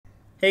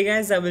Hey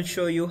guys, I will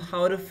show you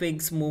how to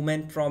fix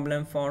movement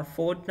problem for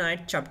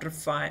Fortnite Chapter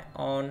 5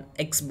 on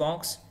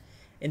Xbox.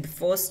 In the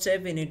first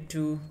step, we need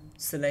to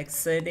select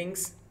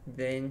settings,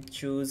 then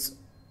choose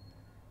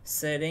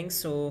settings.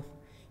 So,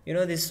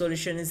 this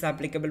solution is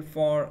applicable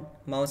for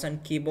mouse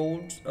and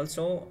keyboards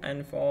also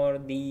and for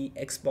the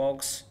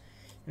Xbox,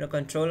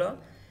 controller.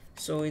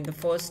 So in the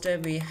first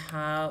step, we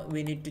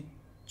need to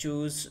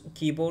choose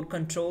keyboard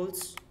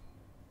controls,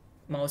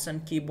 mouse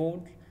and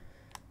keyboard.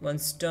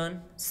 Once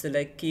done,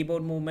 select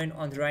keyboard movement.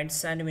 On the right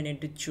side we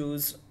need to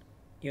choose,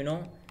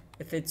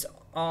 if it's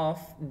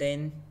off,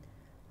 then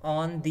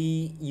on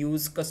the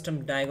use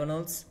custom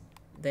diagonals.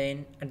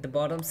 Then at the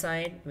bottom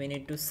side we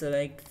need to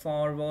select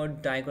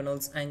forward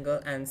diagonals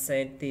angle and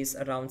set this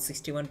around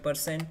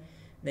 61%.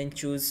 Then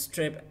choose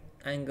strip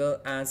angle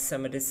as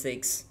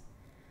 76.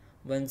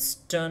 Once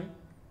done,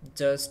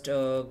 just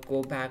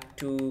go back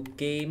to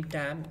game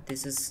tab.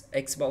 This is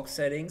Xbox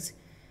settings.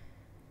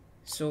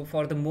 So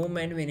for the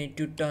movement we need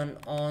to turn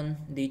on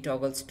the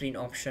toggle screen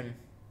option.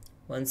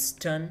 Once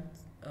done,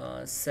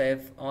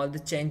 save all the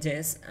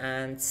changes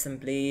and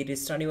simply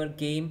restart your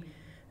game,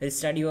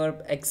 restart your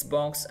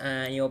Xbox,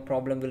 and your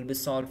problem will be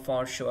solved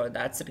for sure.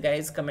 That's it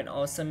guys. Comment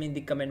awesome in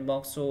the comment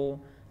box, so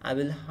I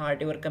will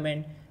heart your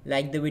comment,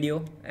 like the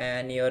video,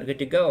 and you're good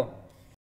to go.